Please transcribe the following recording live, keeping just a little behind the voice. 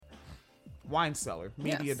Wine cellar.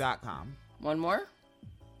 Media.com. One more?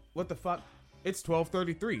 What the fuck? It's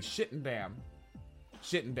 12:33. Shittin' damn.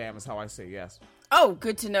 Shittin' damn is how I say yes. Oh,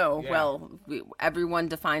 good to know. Yeah. Well, everyone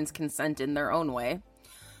defines consent in their own way.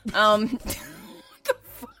 What the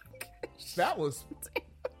fuck? That was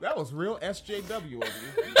real SJW of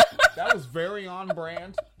you. That was very on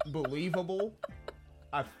brand, believable.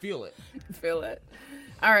 I feel it. Feel it.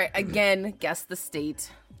 All right, again, guess the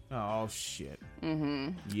state. Oh shit.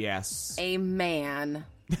 Mm-hmm. Yes. A man.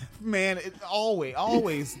 Man, it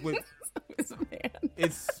always with It's a man.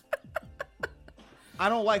 it's. I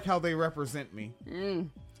don't like how they represent me.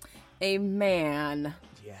 A man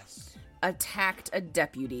Yes. attacked a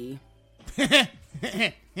deputy.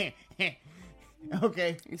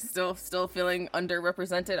 Okay. You still feeling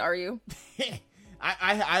underrepresented, are you?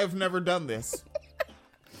 I have never done this.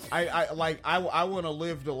 I want to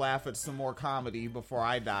live to laugh at some more comedy before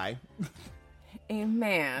I die. A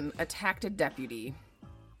man attacked a deputy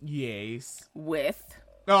Yes. with...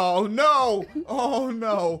 Oh no! Oh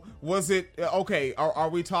no! Was it okay? Are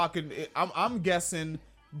we talking? I'm guessing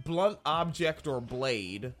blunt object or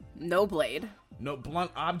blade. No blade. No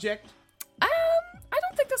blunt object. I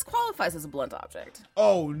don't think this qualifies as a blunt object.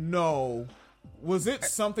 Oh no! Was it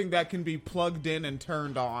something that can be plugged in and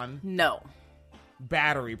turned on? No.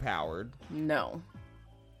 Battery powered. No.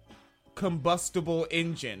 Combustible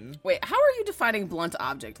engine. Wait, how are you defining blunt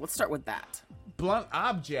object? Let's start with that. Blunt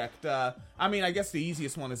object. I mean, I guess the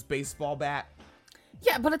easiest one is baseball bat.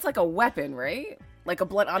 Yeah, but it's like a weapon, right? Like a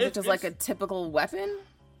blunt object is like a typical weapon?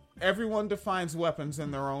 Everyone defines weapons in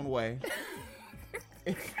their own way.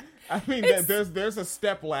 I mean, there's a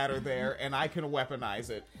step ladder there, and I can weaponize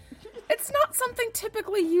it. It's not something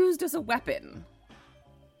typically used as a weapon.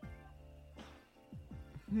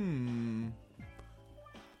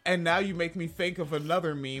 And now you make me think of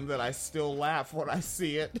another meme that I still laugh when I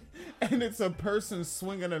see it. And it's a person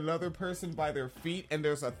swinging another person by their feet, and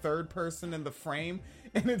there's a third person in the frame.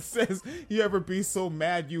 And it says, you ever be so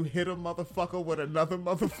mad you hit a motherfucker with another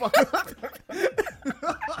motherfucker?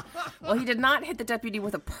 Well, he did not hit the deputy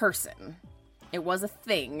with a person. It was a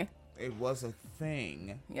thing. It was a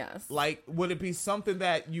thing. Yes. Like, would it be something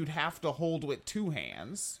that you'd have to hold with two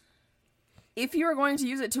hands? If you were going to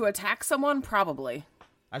use it to attack someone, probably.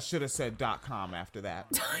 I should have said .com after that.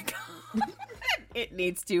 It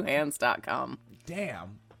needs two hands.com.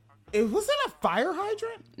 Damn. Was it a fire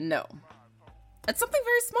hydrant? No. It's something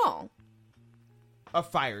very small. A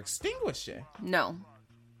fire extinguisher? No.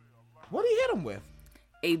 What did he hit him with?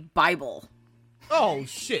 A Bible. Oh,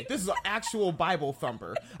 shit. This is an actual Bible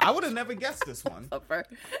thumper. I would have never guessed this one.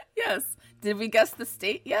 Yes. Did we guess the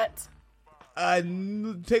state yet?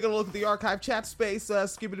 Take a look at the archive chat space.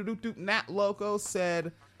 Skibbity-doop-doop Nat Loco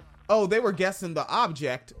said, oh, they were guessing the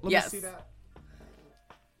object. Let me see that.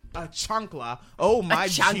 A chancla. Oh, my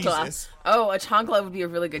Jesus. Oh, a chancla would be a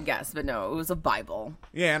really good guess, but no, it was a Bible.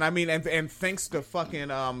 Yeah, and I mean, and thanks to fucking,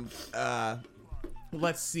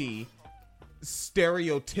 let's see,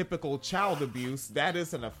 stereotypical child abuse, that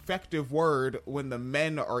is an effective word when the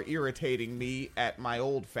men are irritating me at my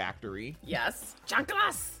old factory. Yes.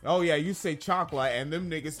 Chanclas. Oh, yeah, you say chancla, and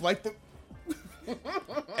them niggas like the...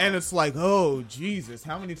 And it's like, oh, Jesus,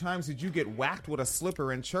 how many times did you get whacked with a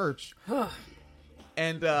slipper in church?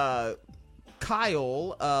 And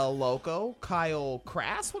Kyle Loco, Kyle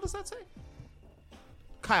Crass, what does that say?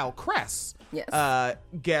 Kyle Cress. Yes.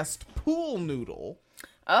 Guessed pool noodle.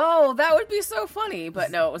 Oh, that would be so funny, but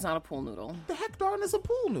no, it was not a pool noodle. The heck darn is a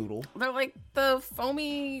pool noodle? They're like the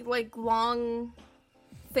foamy, like long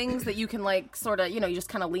things that you can like sort of, you just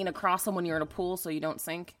kind of lean across them when you're in a pool so you don't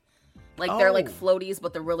sink. Like they're like floaties,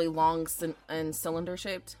 but they're really long and cylinder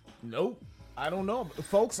shaped. Nope. I don't know.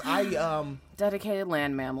 Folks, I dedicated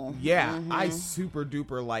land mammal. Yeah, I super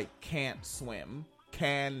duper like can't swim.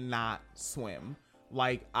 Cannot swim.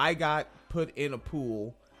 Like I got put in a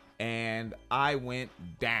pool and I went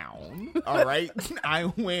down. All right? I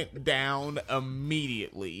went down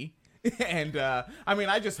immediately. And I mean,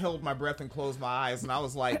 I just held my breath and closed my eyes, and I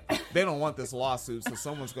was like, they don't want this lawsuit, so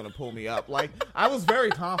someone's gonna pull me up. Like, I was very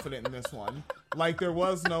confident in this one. Like, there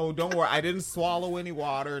was no, don't worry, I didn't swallow any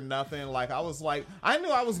water, nothing. Like, I was like, I knew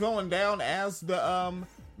I was going down as the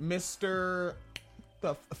Mr.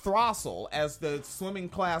 the Throstle, as the swimming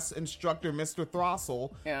class instructor, Mr.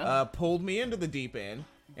 Throstle, pulled me into the deep end.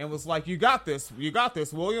 And was like, you got this,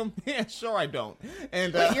 William. Yeah, sure I don't.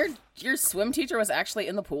 And wait, your swim teacher was actually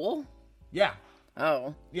in the pool? Yeah.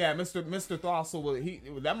 Oh. Yeah, Mr.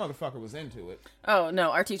 Throstle, that motherfucker was into it. Oh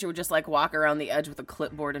no, our teacher would just like walk around the edge with a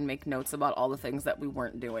clipboard and make notes about all the things that we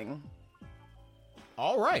weren't doing.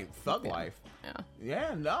 All right, thug life. Yeah.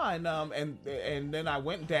 Yeah, no, and then I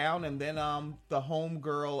went down, and then the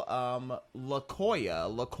homegirl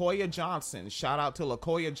LaKoya Johnson. Shout out to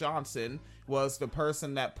LaKoya Johnson, was the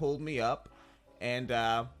person that pulled me up, and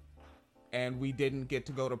we didn't get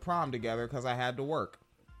to go to prom together because I had to work,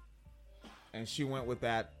 and she went with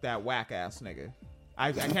that whack ass nigga.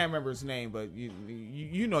 I can't remember his name, but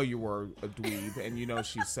you know you were a dweeb, and you know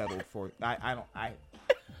she settled for.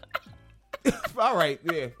 All right,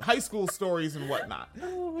 yeah, high school stories and whatnot.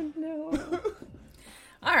 Oh, no.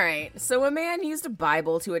 All right, so a man used a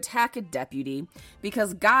Bible to attack a deputy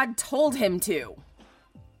because God told him to.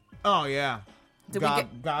 Oh, yeah.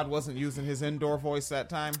 God wasn't using his indoor voice that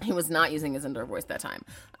time? He was not using his indoor voice that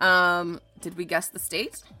time. Did we guess the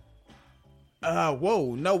state?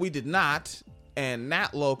 Whoa, no, we did not. And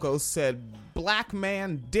Nat Loco said Black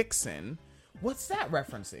Man Dixon. What's that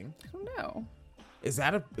referencing? I don't know. Is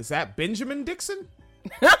that Benjamin Dixon?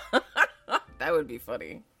 That would be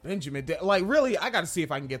funny. Like, really, I gotta see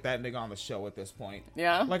if I can get that nigga on the show at this point.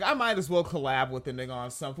 Yeah? Like, I might as well collab with the nigga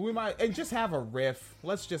on something. We might, and just have a riff.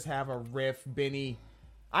 Let's just have a riff, Benny.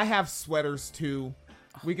 I have sweaters, too.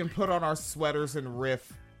 We can put on our sweaters and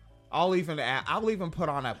riff. I'll even put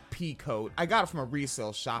on a pea coat. I got it from a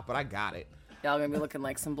resale shop, but I got it. Y'all gonna be looking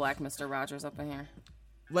like some black Mr. Rogers up in here.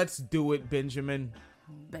 Let's do it, Benjamin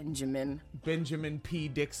P.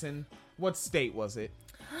 Dixon. What state was it?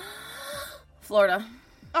 Florida.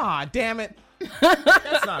 Ah, damn it.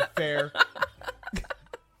 That's not fair.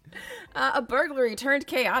 A burglary turned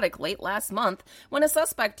chaotic late last month when a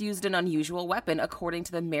suspect used an unusual weapon, according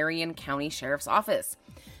to the Marion County Sheriff's Office.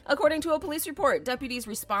 According to a police report, deputies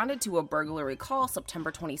responded to a burglary call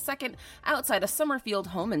September 22nd outside a Summerfield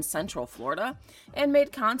home in Central Florida and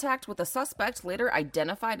made contact with a suspect later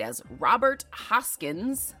identified as Robert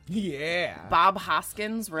Hoskins. Yeah. Bob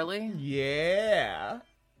Hoskins, really? Yeah.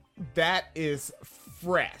 That is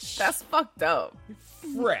fresh. That's fucked up.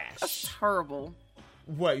 Fresh. That's terrible.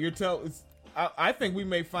 What, you're telling... I think we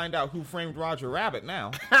may find out who framed Roger Rabbit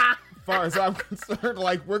now. As far as I'm concerned,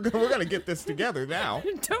 like, we're gonna get this together now.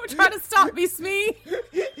 Don't try to stop me, Smee.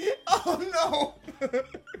 Oh, no.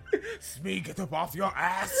 Smee, get up off your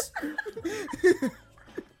ass. I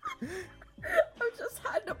just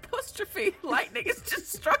had an apostrophe. Lightning has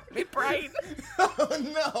just struck me brain. Oh,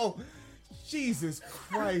 no. Jesus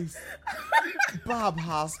Christ. Bob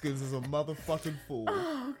Hoskins is a motherfucking fool.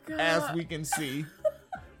 Oh, God. As we can see.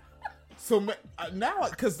 So now,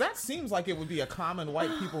 because that seems like it would be a common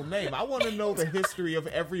white people name. I want to know the history of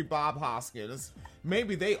every Bob Hoskins.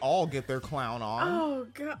 Maybe they all get their clown on. Oh,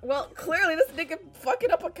 God. Well, clearly this nigga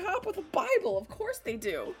fucking up a cop with a Bible. Of course they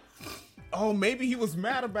do. Oh, maybe he was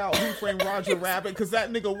mad about Who Framed Roger Rabbit because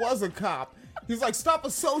that nigga was a cop. He's like, stop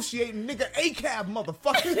associating nigga ACAB,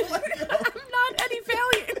 motherfucker. Like, I'm not Eddie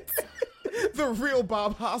Valiant. The real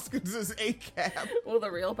Bob Hoskins is ACAB. Will the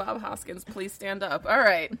real Bob Hoskins please stand up? All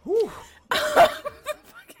right.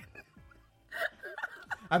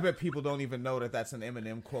 I bet people don't even know that that's an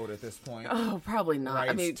Eminem quote at this point. Oh, probably not. Right,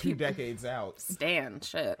 I mean, it's two decades out. Stan,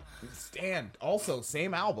 shit. Stan, also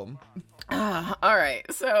same album. All right.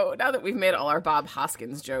 So now that we've made all our Bob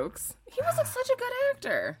Hoskins jokes, he was such a good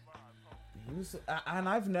actor.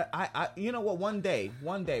 And you know what? One day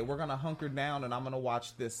we're gonna hunker down and I'm gonna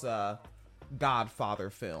watch this Godfather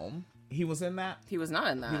film. He was in that? He was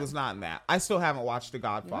not in that. He was not in that. I still haven't watched the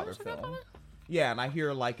Godfather film. Godfather? Yeah, and I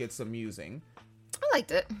hear like it's amusing. I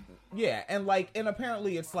liked it. Yeah, and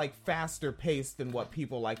apparently it's like faster paced than what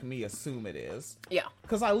people like me assume it is. Yeah.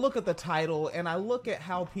 Because I look at the title and I look at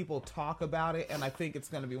how people talk about it, and I think it's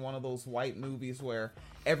going to be one of those white movies where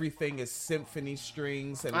everything is symphony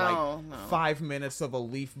strings and 5 minutes of a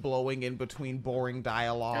leaf blowing in between boring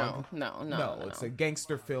dialogue. No. It's a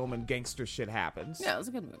gangster film and gangster shit happens. Yeah, it was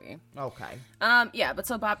a good movie. Okay. Yeah, but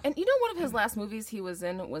so Bob, and you know, one of his last movies he was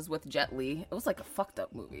in was with Jet Li. It was like a fucked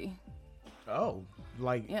up movie. Oh,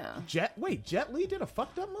 like, yeah. Jet Li did a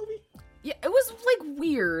fucked up movie? Yeah, it was like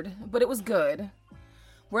weird, but it was good.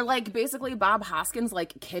 Where like basically Bob Hoskins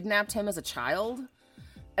like kidnapped him as a child,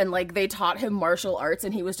 and like they taught him martial arts,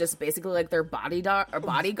 and he was just basically like their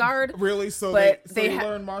bodyguard. Really? So but they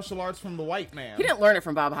learned martial arts from the white man. He didn't learn it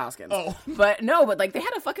from Bob Hoskins. Oh, but like they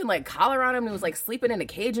had a fucking like collar on him, and he was like sleeping in a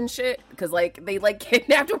cage and shit because like they like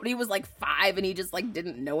kidnapped him when he was like 5, and he just like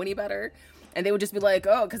didn't know any better. And they would just be like,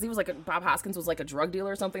 oh, because he was like, Bob Hoskins was like a drug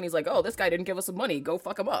dealer or something. He's like, oh, this guy didn't give us some money. Go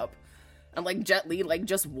fuck him up. And like Jet Li, like,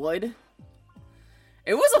 just would.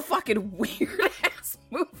 It was a fucking weird ass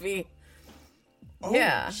movie. Oh,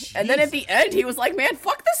 yeah. Jesus. And then at the end, he was like, man,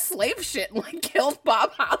 fuck this slave shit. And like killed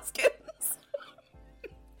Bob Hoskins.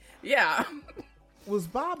 Yeah. Was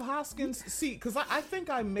Bob Hoskins... See, because I think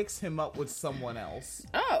I mix him up with someone else.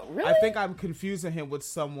 Oh, really? I think I'm confusing him with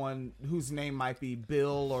someone whose name might be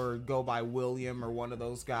Bill or go by William or one of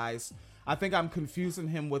those guys. I think I'm confusing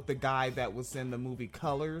him with the guy that was in the movie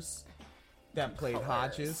Colors that played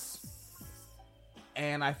Hodges.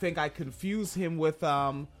 And I think I confuse him with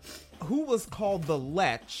who was called the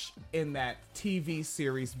Lech in that TV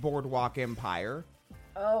series Boardwalk Empire.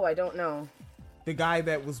 Oh, I don't know. The guy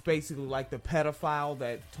that was basically like the pedophile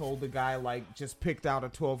that told the guy like just picked out a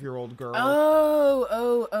 12-year-old girl.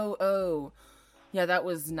 Oh. Yeah, that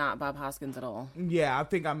was not Bob Hoskins at all. Yeah, I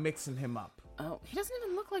think I'm mixing him up. Oh, he doesn't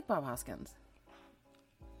even look like Bob Hoskins.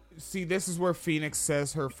 See, this is where Phoenix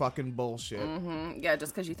says her fucking bullshit. Mm-hmm. Yeah,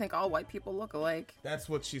 just because you think all white people look alike. That's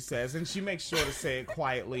what she says. And she makes sure to say it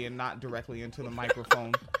quietly and not directly into the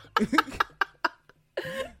microphone.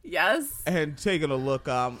 Yes. And taking a look,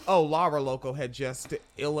 Laura Loco had just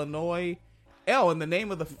Illinois. And the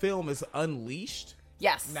name of the film is Unleashed.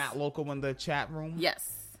 Yes. Nat Loco in the chat room.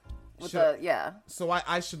 Yes. So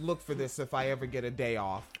I should look for this if I ever get a day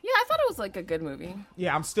off. Yeah, I thought it was like a good movie.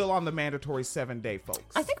 Yeah, I'm still on the mandatory 7-day,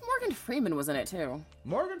 folks. I think Morgan Freeman was in it too.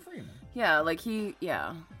 Morgan Freeman? Yeah, like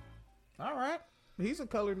yeah. All right. He's a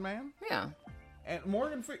colored man. Yeah. And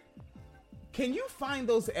Morgan Freeman... Can you find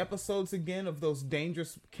those episodes again of those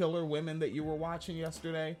dangerous killer women that you were watching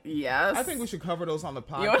yesterday? Yes. I think we should cover those on the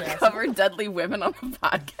podcast. You want to cover deadly women on the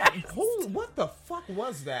podcast? Holy, what the fuck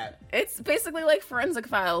was that? It's basically like Forensic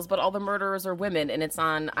Files, but all the murderers are women, and it's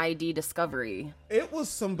on ID Discovery. It was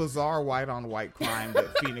some bizarre white-on-white crime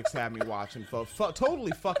that Phoenix had me watching.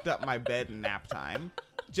 Totally fucked up my bed and nap time.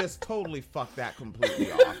 Just totally fucked that completely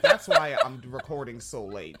off. That's why I'm recording so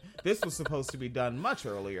late. This was supposed to be done much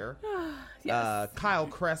earlier. Yes. Kyle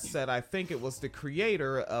Kress said, I think it was the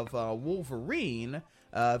creator of Wolverine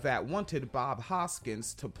that wanted Bob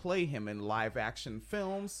Hoskins to play him in live-action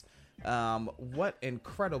films. What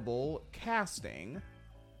incredible casting.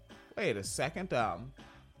 Wait a second.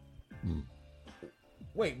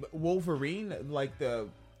 Wait, Wolverine? Like the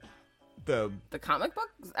comic book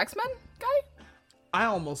X-Men guy? I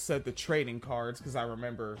almost said the trading cards because I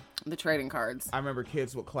remember... The trading cards. I remember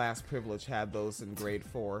kids with class privilege had those in grade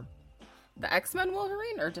 4. The X-Men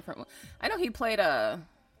Wolverine or a different one? I know he played a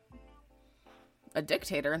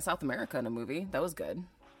dictator in South America in a movie. That was good.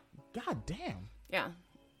 God damn. Yeah.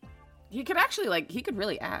 He could actually, he could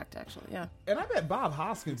really act, actually, yeah. And I bet Bob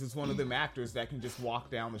Hoskins is one of them actors that can just walk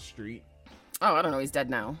down the street. Oh, I don't know. He's dead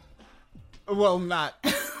now. Well, not...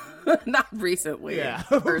 Not recently. Yeah.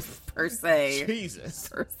 Per se. Jesus.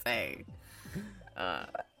 Per se.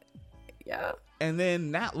 Yeah. And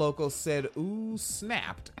then Nat Loco said, ooh,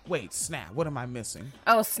 Snapped. Wait, Snap. What am I missing?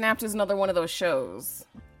 Oh, Snapped is another one of those shows.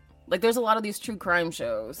 Like, there's a lot of these true crime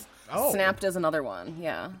shows. Oh. Snapped is another one,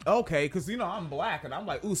 yeah. Okay, because, I'm black, and I'm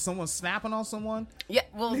like, ooh, someone's snapping on someone? Yeah,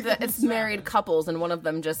 well, it's married couples, and one of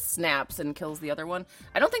them just snaps and kills the other one.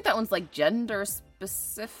 I don't think that one's, gender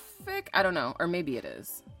specific. I don't know, or maybe it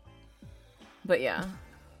is. But yeah.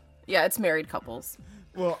 Yeah, it's married couples.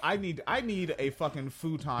 Well, I need a fucking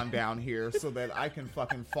futon down here so that I can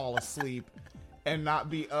fucking fall asleep and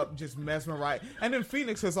not be up just mesmerized. And then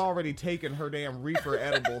Phoenix has already taken her damn reefer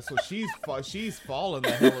edible, so she's falling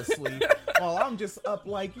the hell asleep while I'm just up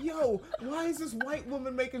like, yo, why is this white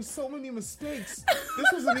woman making so many mistakes?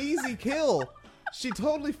 This was an easy kill. She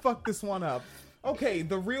totally fucked this one up. Okay,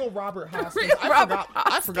 the real Robert Hoskins.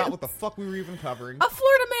 I forgot what the fuck we were even covering. A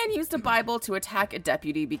Florida man used a Bible to attack a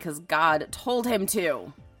deputy because God told him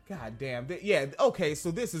to. God damn. Yeah, okay, so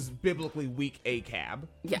this is biblically weak ACAB.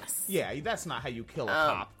 Yes. Yeah, that's not how you kill a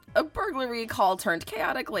cop. A burglary call turned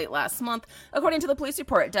chaotic late last month. According to the police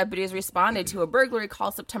report, deputies responded to a burglary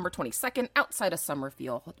call September 22nd outside a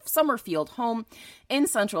Summerfield home in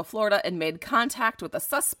Central Florida and made contact with a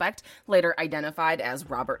suspect, later identified as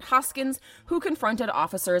Robert Hoskins, who confronted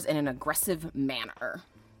officers in an aggressive manner.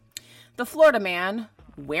 The Florida man,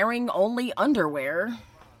 wearing only underwear...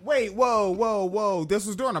 Wait, whoa. This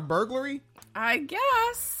was during a burglary? I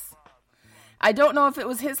guess. I don't know if it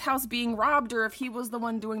was his house being robbed or if he was the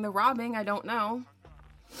one doing the robbing. I don't know.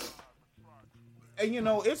 And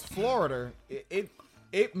it's Florida. It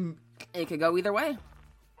could go either way.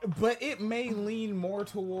 But it may lean more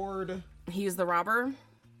toward... He's the robber?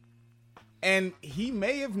 And he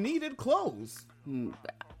may have needed clothes. He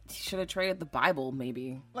should have traded the Bible,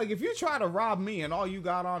 maybe. Like, if you try to rob me and all you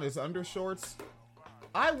got on is undershorts...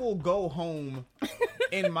 I will go home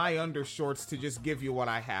in my undershorts to just give you what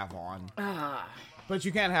I have on. But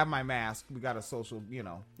you can't have my mask. We got a social,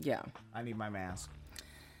 Yeah. I need my mask.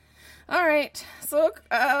 All right. So,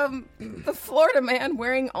 the Florida man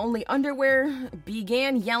wearing only underwear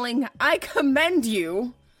began yelling, "I commend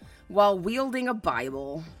you," while wielding a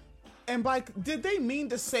Bible. And did they mean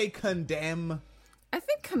to say condemn? I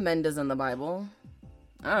think commend is in the Bible.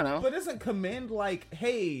 I don't know. But isn't commend like,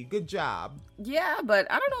 hey, good job? Yeah,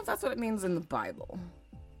 but I don't know if that's what it means in the Bible.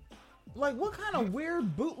 Like, what kind of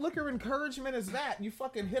weird bootlicker encouragement is that? You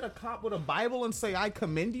fucking hit a cop with a Bible and say, I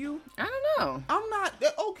commend you? I don't know. I'm not...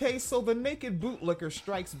 Okay, so the naked bootlicker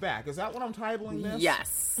strikes back. Is that what I'm titling this?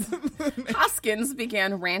 Yes. Hoskins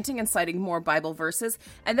began ranting and citing more Bible verses,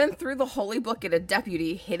 and then threw the holy book at a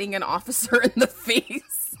deputy, hitting an officer in the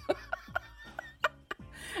face.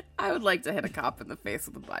 I would like to hit a cop in the face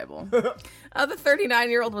with a Bible. The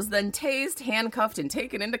 39-year-old was then tased, handcuffed, and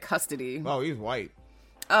taken into custody. Oh, he's white.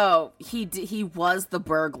 Oh, he was the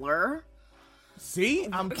burglar. See?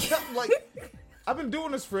 I've been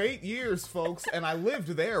doing this for 8 years, folks, and I lived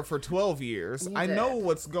there for 12 years. I know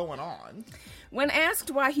what's going on. When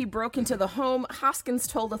asked why he broke into the home, Hoskins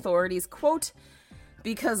told authorities, quote,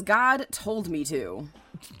 "Because God told me to."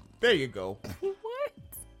 There you go. What?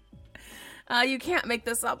 You can't make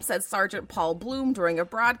this up, said Sergeant Paul Bloom during a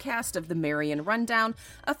broadcast of the Marion Rundown,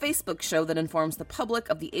 a Facebook show that informs the public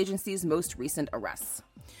of the agency's most recent arrests.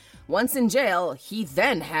 Once in jail, he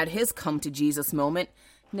then had his come-to-Jesus moment.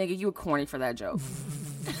 Nigga, you were corny for that joke.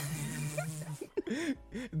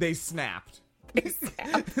 They snapped.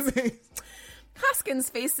 Hoskins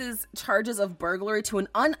faces charges of burglary to an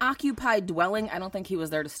unoccupied dwelling. I don't think he was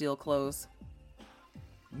there to steal clothes.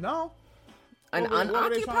 No.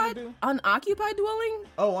 Unoccupied dwelling?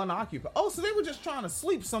 Oh, unoccupied. Oh, so they were just trying to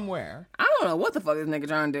sleep somewhere. I don't know what the fuck this nigga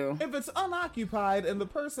trying to do. If it's unoccupied and the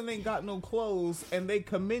person ain't got no clothes and they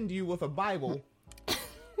commend you with a Bible,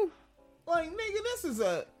 like, nigga,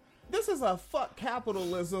 this is a fuck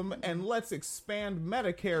capitalism and let's expand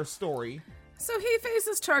Medicare story. So he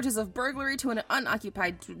faces charges of burglary to an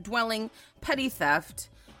unoccupied dwelling, petty theft,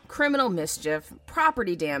 criminal mischief,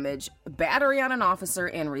 property damage, battery on an officer,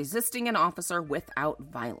 and resisting an officer without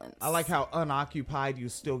violence. I like how unoccupied you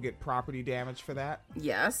still get property damage for that.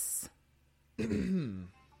 Yes.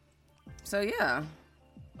 So, yeah.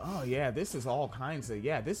 Oh, yeah, this is all kinds of...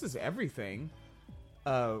 Yeah, this is everything.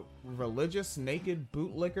 Religious, naked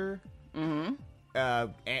bootlicker.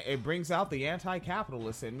 Mm-hmm. It brings out the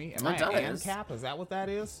anti-capitalist in me. Am I an ANCAP? Is that what that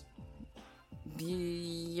is?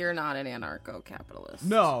 You're not an anarcho-capitalist.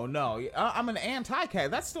 No. I'm an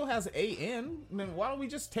anti-cap. That still has AN. Then why don't we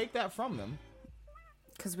just take that from them?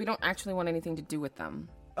 Because we don't actually want anything to do with them.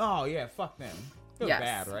 Oh, yeah, fuck them. They're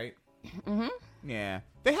bad, right? Mm-hmm. Yeah.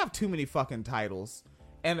 They have too many fucking titles.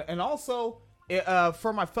 And also,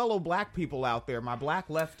 for my fellow black people out there, my black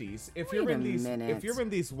lefties, if you're in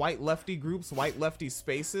these white lefty groups, white lefty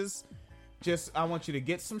spaces... I want you to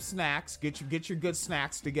get some snacks, get your good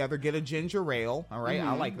snacks together, get a ginger ale, all right?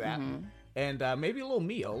 I like that. Mm-hmm. And maybe a little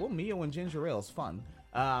Mio. A little Mio and ginger ale is fun.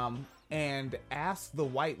 And ask the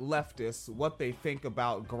white leftists what they think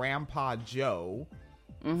about Grandpa Joe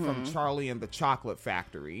from Charlie and the Chocolate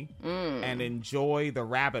Factory and enjoy the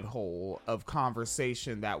rabbit hole of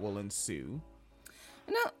conversation that will ensue.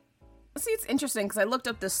 See, it's interesting because I looked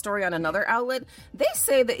up this story on another outlet. They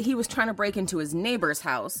say that he was trying to break into his neighbor's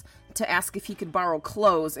house to ask if he could borrow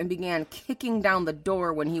clothes and began kicking down the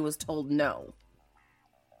door when he was told no.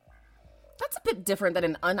 That's a bit different than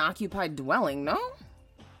an unoccupied dwelling, no?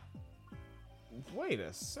 Wait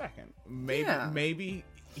a second. Maybe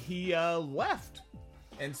he left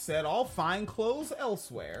and said, I'll find clothes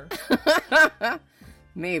elsewhere.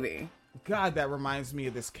 Maybe. God, that reminds me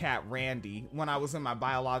of this cat, Randy. When I was in my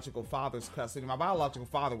biological father's custody, my biological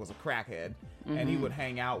father was a crackhead, and he would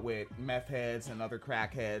hang out with meth heads and other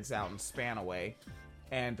crackheads out in Spanaway.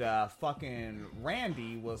 And fucking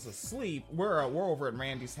Randy was asleep. We're over at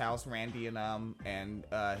Randy's house, Randy and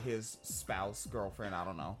his spouse, girlfriend, I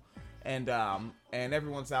don't know. And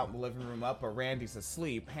everyone's out in the living room but Randy's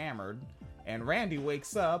asleep, hammered. And Randy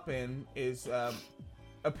wakes up and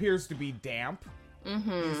appears to be damp.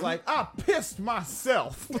 He's like, I pissed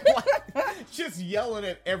myself. Just yelling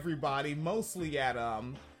at everybody, mostly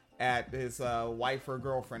at his wife or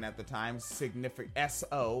girlfriend at the time, significant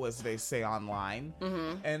SO, as they say online.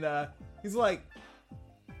 And he's like,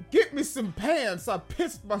 get me some pants. I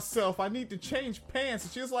pissed myself. I need to change pants.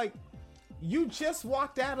 And she was like, you just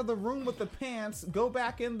walked out of the room with the pants. Go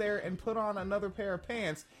back in there and put on another pair of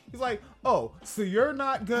pants. He's like, oh, so you're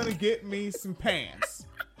not gonna get me some pants?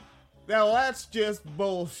 Now that's just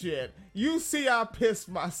bullshit. You see I pissed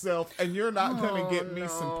myself and you're not going to get me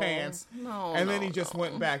some pants. And then he just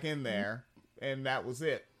went back in there and that was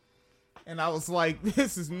it. And I was like,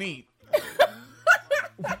 this is neat.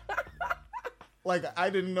 Like, I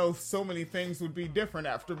didn't know so many things would be different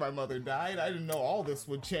after my mother died. I didn't know all this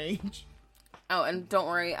would change. Oh, and don't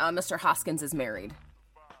worry, Mr. Hoskins is married.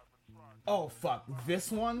 Oh, fuck.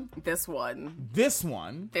 This one? This one. This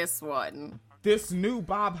one? This one. This new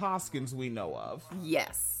Bob Hoskins we know of.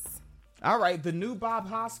 Yes. All right, the new Bob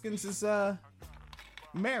Hoskins is,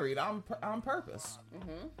 married on purpose.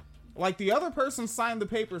 Mm-hmm. Like, the other person signed the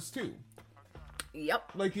papers, too.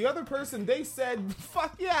 Yep. Like, the other person, they said,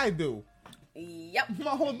 fuck yeah, I do. Yep. I'm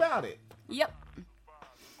all about it. Yep.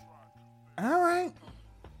 All right.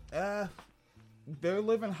 They're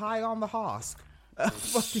living high on the Hosk.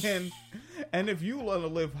 Fucking, and if you want to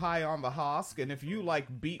live high on the Hosk, and if you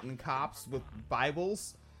like beating cops with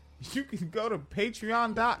Bibles, you can go to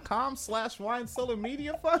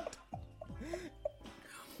patreon.com/WineCellarMediaFund.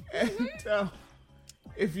 And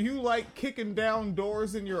if you like kicking down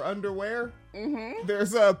doors in your underwear,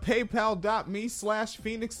 there's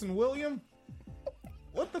paypal.me/Phoenix and William.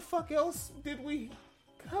 What the fuck else did we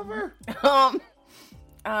cover?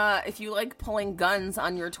 If you like pulling guns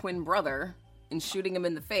on your twin brother and shooting him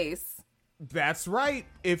in the face. That's right.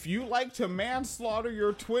 If you like to manslaughter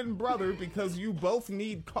your twin brother because you both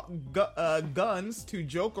need guns to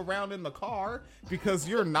joke around in the car because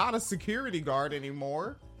you're not a security guard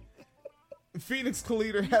anymore, Phoenix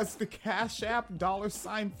Collider has the Cash App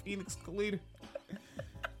 $Phoenix Collider.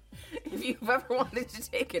 If you've ever wanted to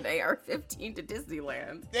take an AR-15 to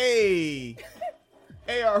Disneyland. Hey!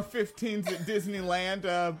 AR-15s at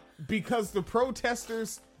Disneyland, because the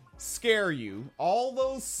protesters scare you. All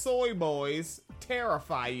those soy boys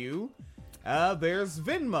terrify you. There's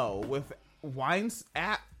Venmo with Wines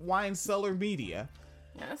at Wine Cellar Media.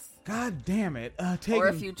 Yes. God damn it. Or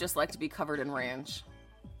if you just like to be covered in ranch.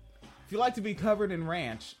 If you like to be covered in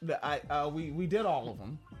ranch, we did all of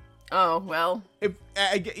them. Oh, well. If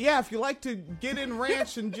you like to get in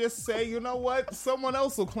ranch and just say, you know what, someone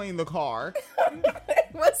else will clean the car.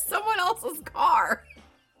 It was someone else's car.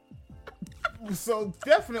 So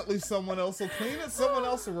definitely someone else will clean it, someone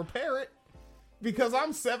else will repair it, because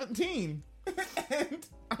I'm 17. And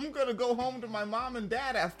I'm going to go home to my mom and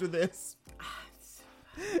dad after this.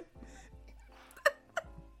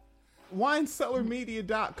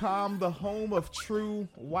 WineCellarMedia.com, the home of true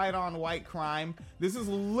white-on-white crime. This is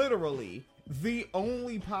literally the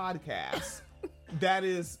only podcast that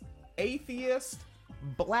is atheist,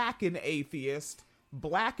 black and atheist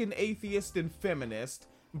and feminist,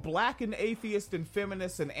 black and atheist and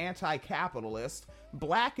feminist and anti-capitalist,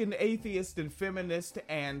 black and atheist and feminist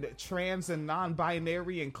and trans and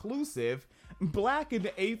non-binary inclusive, black and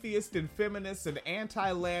atheist and feminist and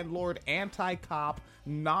anti-landlord, anti-cop,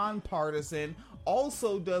 non-partisan,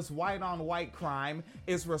 also does white-on-white crime,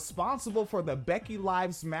 is responsible for the Becky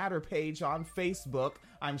Lives Matter page on Facebook.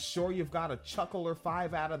 I'm sure you've got a chuckle or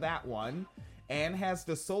 5 out of that one. And has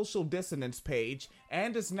the social dissonance page,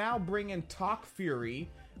 and is now bringing Talk Fury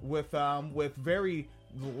with very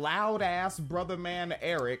loud ass brother man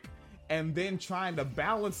Eric, and then trying to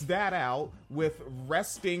balance that out with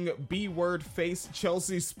resting B-word face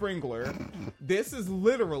Chelsea Springler. This is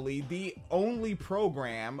literally the only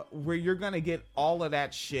program where you're gonna get all of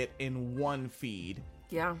that shit in one feed.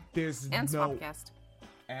 Yeah. There's and Swapcast.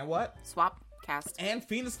 And what? Swapcast. And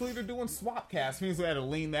Phoenix Leader doing Swapcast. Phoenix Leader had to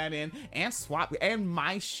lean that in. And swap. And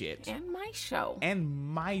my shit. And my show.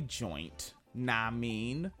 And my joint. Nah,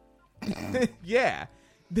 mean. Yeah.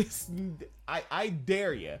 I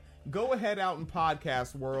dare you. Go ahead out in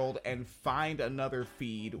podcast world and find another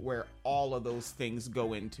feed where all of those things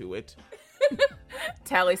go into it.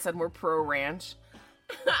 Tally said we're pro ranch.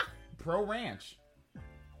 Pro ranch.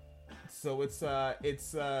 So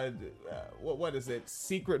what is it?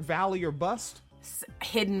 Secret Valley or Bust?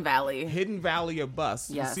 Hidden Valley. Hidden Valley or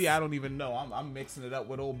Bust. Yes. You see, I don't even know. I'm mixing it up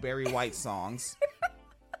with old Barry White songs.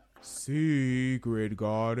 Secret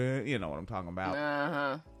Garden. You know what I'm talking about.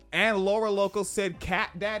 Uh-huh. And Laura Loco said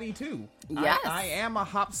cat daddy too. Yes. I am a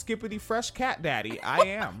hop skippity fresh cat daddy. I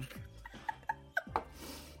am.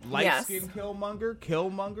 Light skin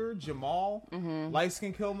Killmonger, Jamal. Mm-hmm. Light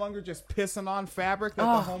skin Killmonger just pissing on fabric that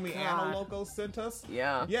the homie Anna Loco sent us.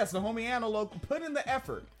 Yeah. Yes, the homie Anna Loco put in the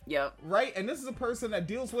effort. Yep. Right? And this is a person that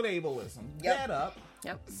deals with ableism. Yep. Get up.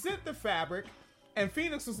 Yep. Sent the fabric. And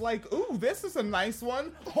Phoenix was like, ooh, this is a nice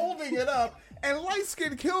one. Holding it up. And light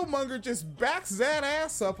skin Killmonger just backs that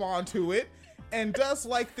ass up onto it. And does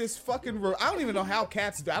like this fucking... I don't even know how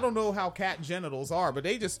cats... I don't know how cat genitals are. But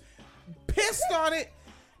they just pissed on it.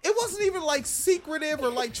 It wasn't even like secretive or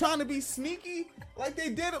like trying to be sneaky. Like they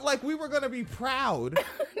did it like we were gonna be proud.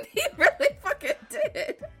 He really fucking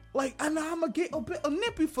did. Like, I know I'm gonna get a bit of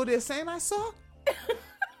nippy for this, ain't I, saw?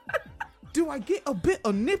 Do I get a bit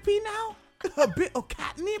of nippy now? A bit of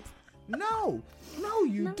catnip? No,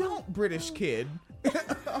 you don't, British kid.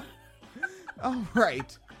 All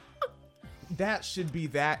right. That should be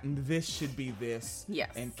that, and this should be this. Yes.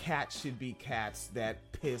 And cats should be cats that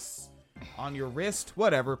piss on your wrist.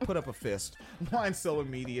 Whatever. Put up a fist.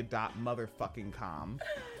 WineCellarMedia.motherfucking.com.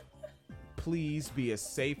 Please be as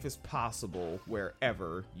safe as possible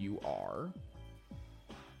wherever you are.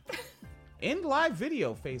 End live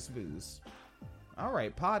video, Faceboos. All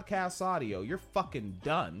right, podcast audio. You're fucking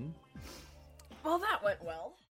done. Well, that went well.